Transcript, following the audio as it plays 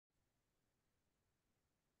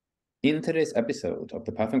In today's episode of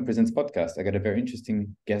the Pathfind Presents podcast, I got a very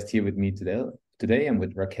interesting guest here with me today. Today, I'm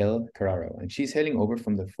with Rachele Carraro, and she's hailing over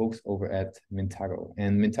from the folks over at Mintago.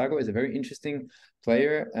 And Mintago is a very interesting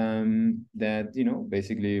player that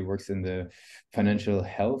basically works in the financial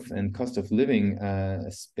health and cost of living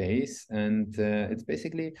space, and it's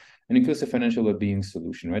basically an inclusive financial well-being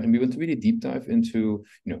solution, right? And we want to really deep dive into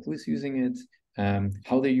who is using it,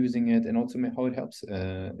 how they're using it, and also how it helps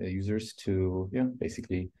users to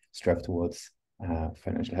basically strive towards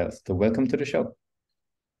financial health. So welcome to the show. Of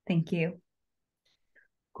Thank you.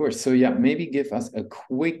 course. So yeah, maybe give us a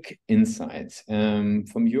quick insight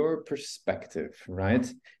from your perspective, right?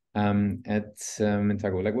 At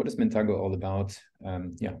Mintago, like what is Mintago all about?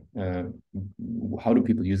 How do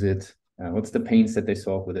people use it? What's the pains that they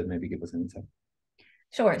solve with it? Maybe give us an insight.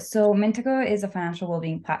 Sure. So Mintago is a financial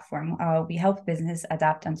well-being platform. We help business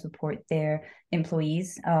adapt and support their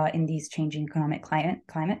employees in these changing economic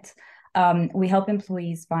climate. We help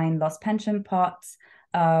employees find lost pension pots.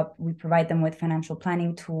 We provide them with financial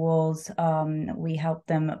planning tools. We help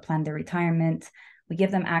them plan their retirement. We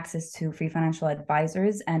give them access to free financial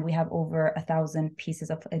advisors, and we have over 1,000 pieces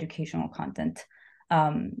of educational content.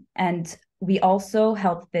 And we also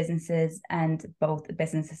help businesses, and both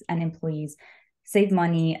businesses and employees, save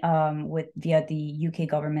money via the UK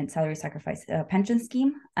government salary sacrifice pension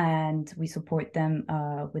scheme, and we support them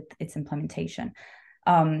with its implementation.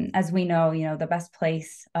 As we know, the best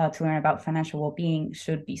place to learn about financial well-being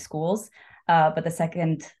should be schools, but the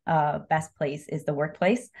second best place is the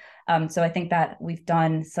workplace. So I think that we've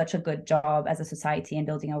done such a good job as a society in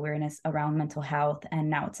building awareness around mental health, and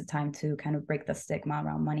now it's a time to kind of break the stigma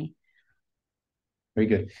around money. Very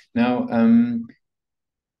good. Now,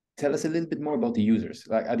 tell us a little bit more about the users.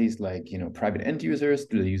 Like, are these private end users?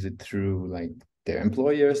 Do they use it through like their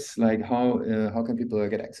employers? Like, how can people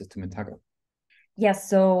get access to Mintago? Yes,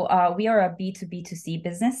 so we are a B2B2C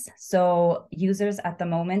business. So users at the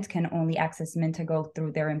moment can only access Mintago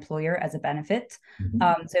through their employer as a benefit.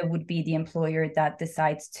 So it would be the employer that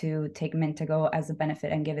decides to take Mintago as a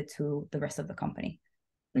benefit and give it to the rest of the company.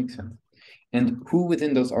 Makes sense. And who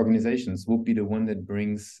within those organizations would be the one that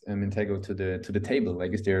brings Mintago to the table?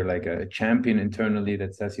 Like, is there like a champion internally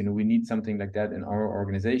that says, we need something like that in our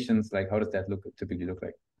organizations? Like, how does that typically look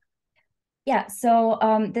like? Yeah, so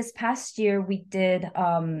this past year we did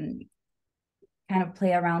kind of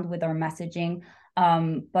play around with our messaging,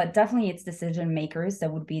 but definitely it's decision makers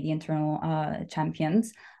that would be the internal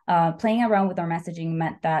champions. Playing around with our messaging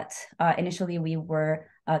meant that initially we were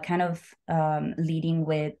kind of leading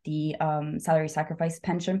with the salary sacrifice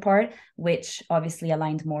pension part, which obviously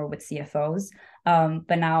aligned more with CFOs.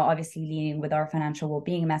 But now, obviously, leading with our financial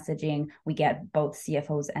well-being messaging, we get both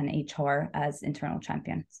CFOs and HR as internal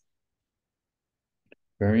champions.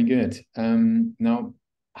 Very good. Now,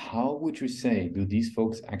 how would you say do these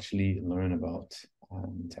folks actually learn about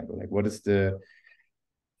Mintago? Like, what is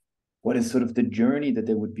sort of the journey that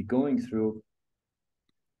they would be going through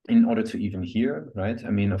in order to even hear, right? I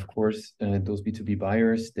mean, of course, those B2B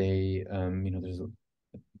buyers, they, there's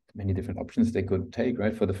many different options they could take,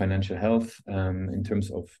 right, for the financial health, in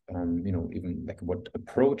terms of, even like what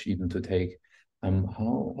approach even to take.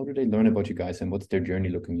 How do they learn about you guys, and what's their journey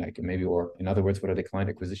looking like? And maybe, or in other words, what are the client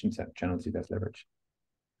acquisition channels you guys leverage?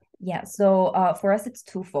 Yeah, so for us, it's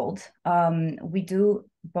twofold. We do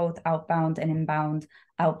both outbound and inbound.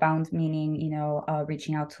 Outbound meaning,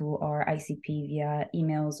 reaching out to our ICP via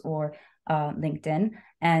emails or LinkedIn.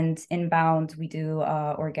 And inbound, we do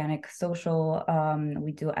organic social,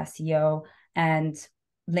 we do SEO, and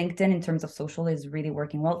LinkedIn in terms of social is really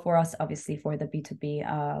working well for us, obviously for the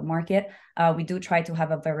B2B market. We do try to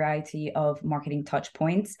have a variety of marketing touch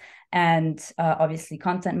points, and obviously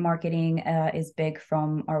content marketing is big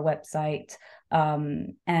from our website.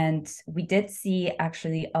 And we did see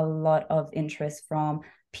actually a lot of interest from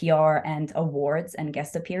PR and awards and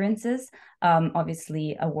guest appearances.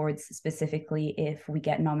 Obviously, awards specifically, if we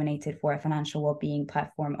get nominated for a financial well-being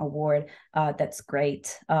platform award, that's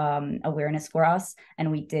great awareness for us.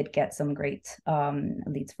 And we did get some great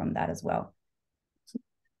leads from that as well.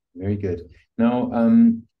 Very good. Now,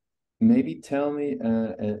 maybe tell me a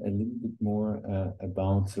little bit more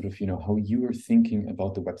about sort of, how you are thinking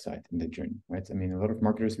about the website and the journey, right? I mean, a lot of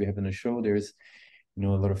marketers we have in the show, there's a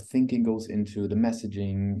lot of thinking goes into the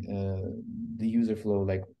messaging, the user flow.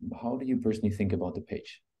 Like, how do you personally think about the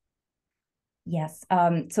page? Yes.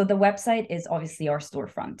 So the website is obviously our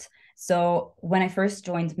storefront. So when I first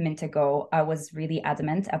joined Mintago, I was really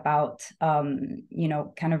adamant about,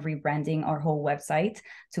 kind of rebranding our whole website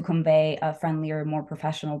to convey a friendlier, more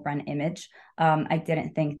professional brand image. I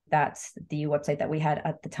didn't think that the website that we had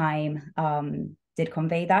at the time did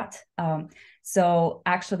convey that. So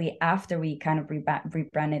actually, after we kind of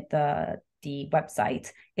rebranded the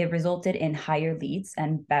website, it resulted in higher leads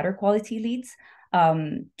and better quality leads,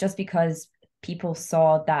 just because people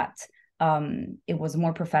saw that it was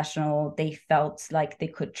more professional. They felt like they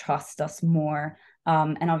could trust us more.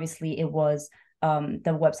 And obviously it was, the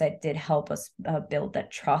website did help us build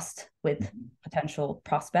that trust with potential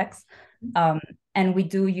prospects. And we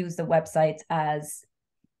do use the website as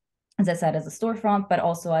I said, as a storefront, but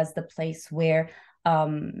also as the place where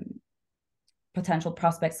potential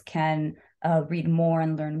prospects can read more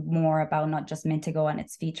and learn more about not just Mintago and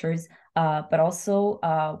its features, but also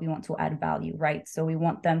we want to add value, right? So we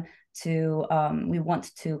want them to,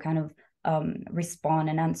 kind of respond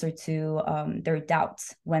and answer to their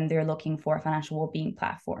doubts when they're looking for a financial well-being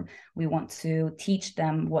platform. We want to teach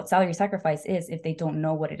them what salary sacrifice is if they don't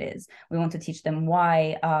know what it is. We want to teach them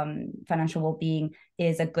why financial well-being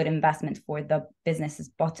is a good investment for the business's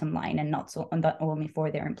bottom line and not only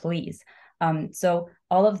for their employees. So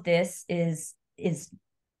all of this is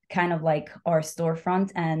kind of like our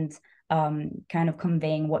storefront and kind of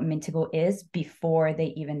conveying what Mintago is before they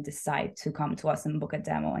even decide to come to us and book a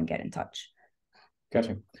demo and get in touch.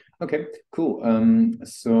 Gotcha. Okay, cool.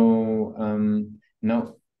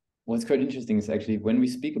 Now what's quite interesting is actually when we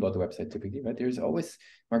speak about the website typically, right, there's always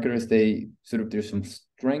marketers, they sort of, there's some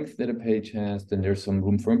strength that a page has, then there's some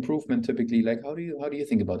room for improvement typically. Like how do you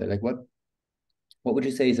think about that? Like what would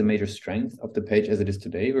you say is a major strength of the page as it is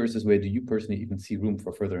today versus where do you personally even see room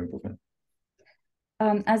for further improvement?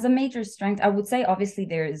 As a major strength, I would say obviously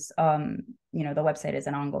there's, the website is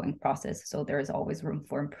an ongoing process, so there is always room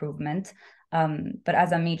for improvement. But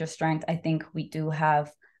as a major strength, I think we do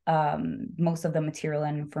have most of the material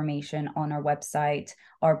and information on our website.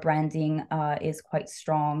 Our branding is quite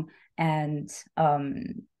strong, and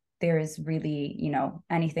there is really,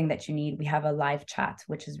 anything that you need. We have a live chat,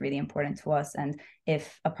 which is really important to us. And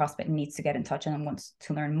if a prospect needs to get in touch and wants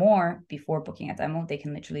to learn more before booking a demo, they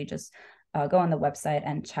can literally just go on the website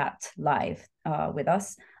and chat live with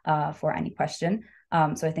us for any question.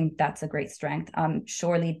 So I think that's a great strength.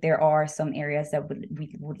 Surely there are some areas that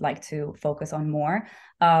we would like to focus on more.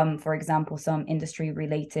 For example, some industry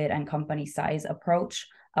related and company size approach,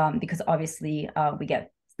 because obviously we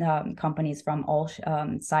get companies from all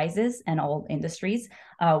sizes and all industries.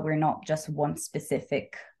 We're not just one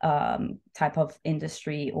specific type of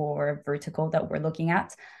industry or vertical that we're looking at.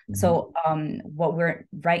 Mm-hmm. So what we're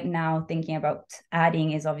right now thinking about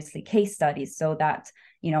adding is obviously case studies, so that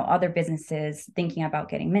other businesses thinking about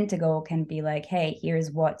getting Mintago can be like, hey,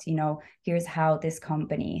 here's what, here's how this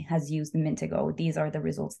company has used Mintago. These are the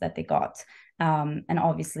results that they got. And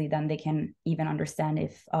obviously then they can even understand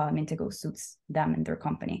if Mintago suits them and their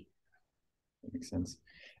company. That makes sense.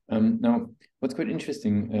 Now, what's quite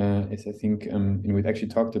interesting is I think we've actually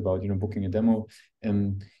talked about booking a demo,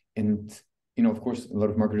 and of course a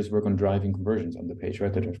lot of marketers work on driving conversions on the page,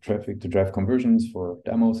 right? They have traffic to drive conversions for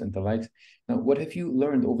demos and the likes. Now, what have you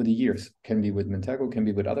learned over the years? Can be with Mintago, can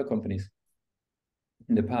be with other companies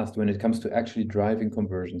in the past when it comes to actually driving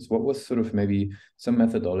conversions. What was sort of maybe some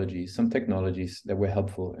methodologies, some technologies that were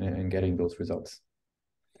helpful in getting those results?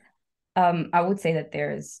 I would say that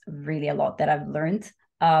there's really a lot that I've learned.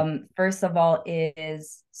 First of all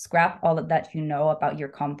is scrap all of that about your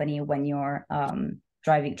company when you're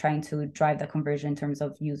trying to drive the conversion in terms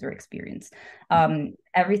of user experience.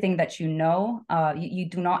 Everything that you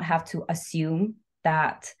do not have to assume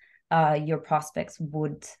that your prospects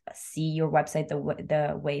would see your website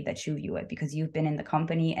the way that you view it, because you've been in the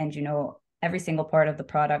company and every single part of the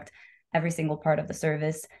product, every single part of the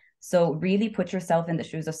service. So really put yourself in the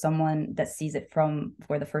shoes of someone that sees it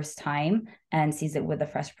for the first time and sees it with a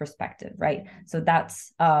fresh perspective, right? So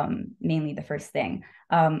that's mainly the first thing.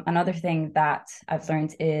 Another thing that I've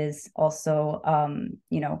learned is also,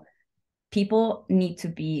 people need to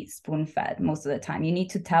be spoon-fed most of the time. You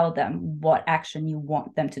need to tell them what action you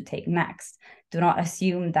want them to take next. Do not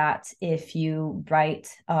assume that if you write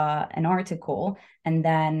an article and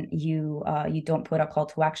then you don't put a call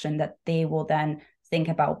to action, that they will then think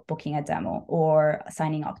about booking a demo or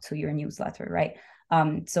signing up to your newsletter, right?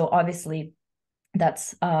 So obviously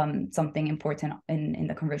that's something important in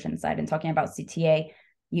the conversion side. And talking about CTA,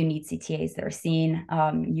 you need CTAs that are seen.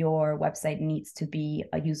 Your website needs to be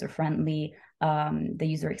user-friendly. The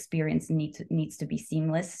user experience needs to be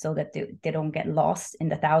seamless so that they don't get lost in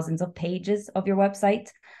the thousands of pages of your website,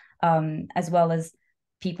 as well as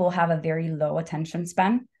people have a very low attention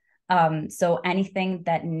span. So anything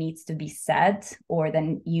that needs to be said or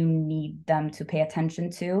then you need them to pay attention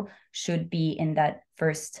to should be in that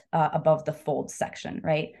first above the fold section,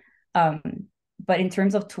 right? But in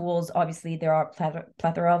terms of tools, obviously there are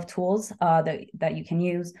plethora of tools that you can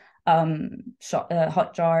use.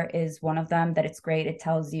 Hotjar is one of them. That it's great. It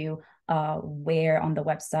tells you where on the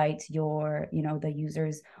website the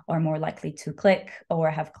users are more likely to click or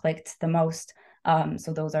have clicked the most.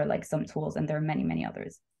 So those are like some tools, and there are many, many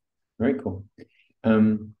others. Very cool.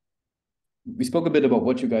 We spoke a bit about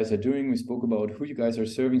what you guys are doing. We spoke about who you guys are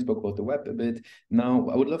serving, spoke about the web a bit. Now,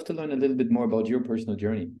 I would love to learn a little bit more about your personal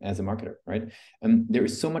journey as a marketer, right? There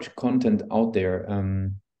is so much content out there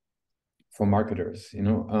for marketers,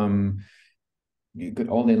 you could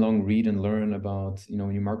all day long read and learn about,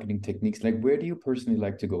 new marketing techniques. Like, where do you personally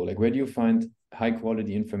like to go? Like, where do you find high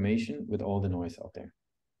quality information with all the noise out there?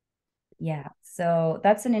 Yeah, so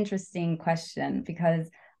that's an interesting question because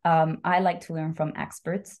I like to learn from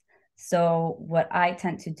experts. So what I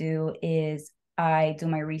tend to do is I do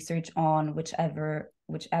my research on whichever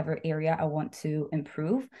area I want to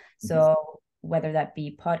improve. So whether that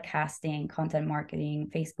be podcasting, content marketing,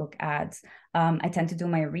 Facebook ads, I tend to do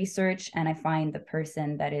my research and I find the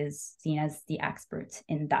person that is seen as the expert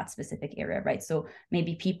in that specific area, right? So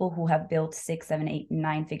maybe people who have built 6, 7, 8,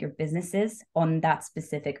 9-figure businesses on that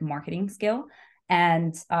specific marketing skill.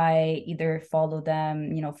 And I either follow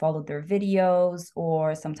them, follow their videos,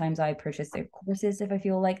 or sometimes I purchase their courses if I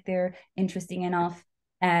feel like they're interesting enough.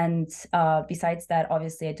 And besides that,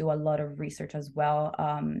 obviously, I do a lot of research as well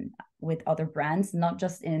with other brands, not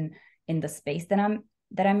just in the space that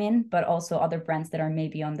I'm in, but also other brands that are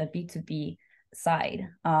maybe on the B2B side,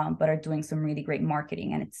 but are doing some really great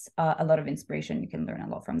marketing. And it's a lot of inspiration. You can learn a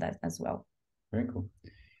lot from that as well. Very cool.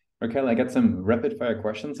 Rachele, I got some rapid fire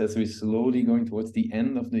questions as we're slowly going towards the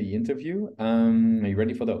end of the interview. Are you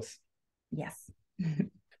ready for those? Yes.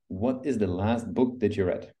 What is the last book that you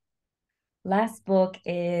read? Last book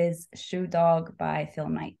is Shoe Dog by Phil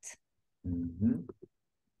Knight.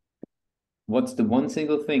 What's the one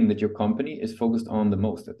single thing that your company is focused on the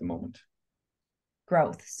most at the moment?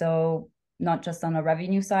 Growth. So not just on the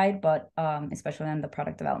revenue side, but especially on the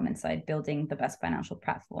product development side, building the best financial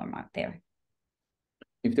platform out there.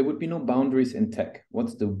 If there would be no boundaries in tech,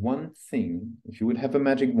 what's the one thing, if you would have a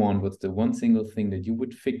magic wand, what's the one single thing that you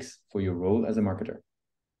would fix for your role as a marketer?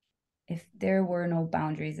 If there were no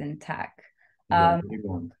boundaries in tech, yeah,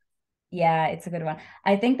 it's a good one.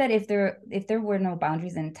 I think that if there were no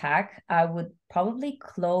boundaries in tech, I would probably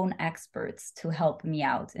clone experts to help me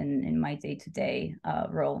out in my day-to-day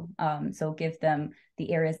role. So give them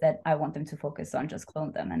the areas that I want them to focus on, just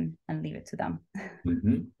clone them and leave it to them.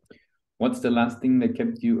 What's the last thing that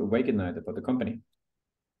kept you awake at night about the company?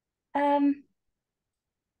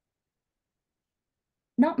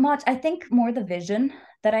 Not much. I think more the vision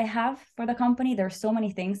that I have for the company. There's so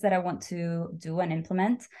many things that I want to do and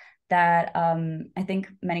implement that I think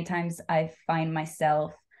many times I find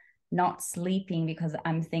myself not sleeping because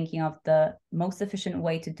I'm thinking of the most efficient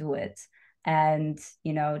way to do it. And,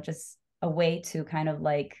 just a way to kind of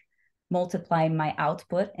like multiply my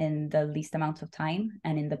output in the least amount of time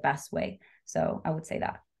and in the best way. So I would say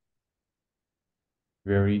that.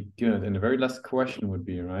 Very good. And the very last question would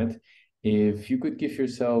be, right? If you could give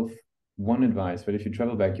yourself one advice, but if you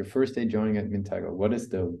travel back your first day joining at Mintago, what is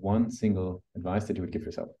the one single advice that you would give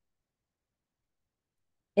yourself?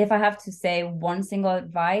 If I have to say one single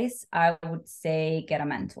advice, I would say get a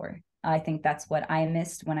mentor. I think that's what I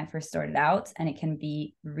missed when I first started out, and it can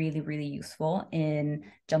be really, really useful in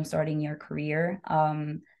jumpstarting your career.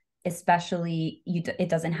 Especially, it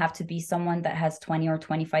doesn't have to be someone that has 20 or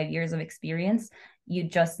 25 years of experience. You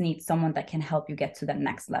just need someone that can help you get to the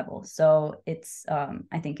next level. So it's,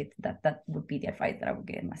 I think that would be the advice that I would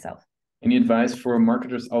give myself. Any advice for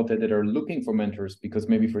marketers out there that are looking for mentors? Because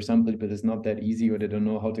maybe for some people it's not that easy, or they don't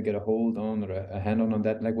know how to get a hold on or a hand on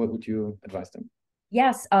that. Like, what would you advise them?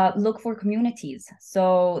 Yes, look for communities.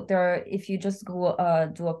 So if you just go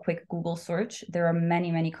do a quick Google search, there are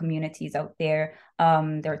many, many communities out there.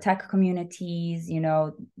 There are tech communities,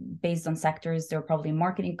 based on sectors. There are probably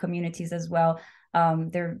marketing communities as well.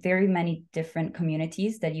 There are very many different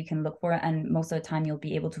communities that you can look for, and most of the time you'll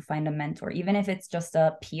be able to find a mentor, even if it's just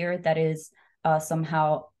a peer that is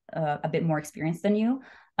somehow a bit more experienced than you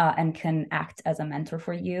and can act as a mentor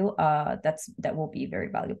for you. That will be very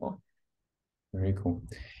valuable. Very cool.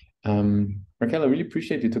 Rachele, I really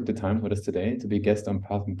appreciate you took the time with us today to be a guest on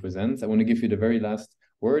Pathum Presents. I want to give you the very last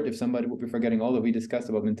word. If somebody would be forgetting all that we discussed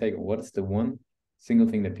about Mintago, what's the one single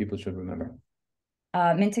thing that people should remember?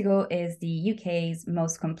 Mintago is the UK's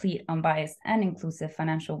most complete, unbiased, and inclusive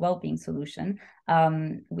financial well-being solution,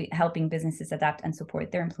 helping businesses adapt and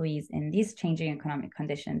support their employees in these changing economic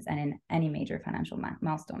conditions and in any major financial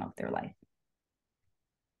milestone of their life.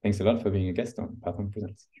 Thanks a lot for being a guest on Pathum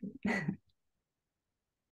Presents.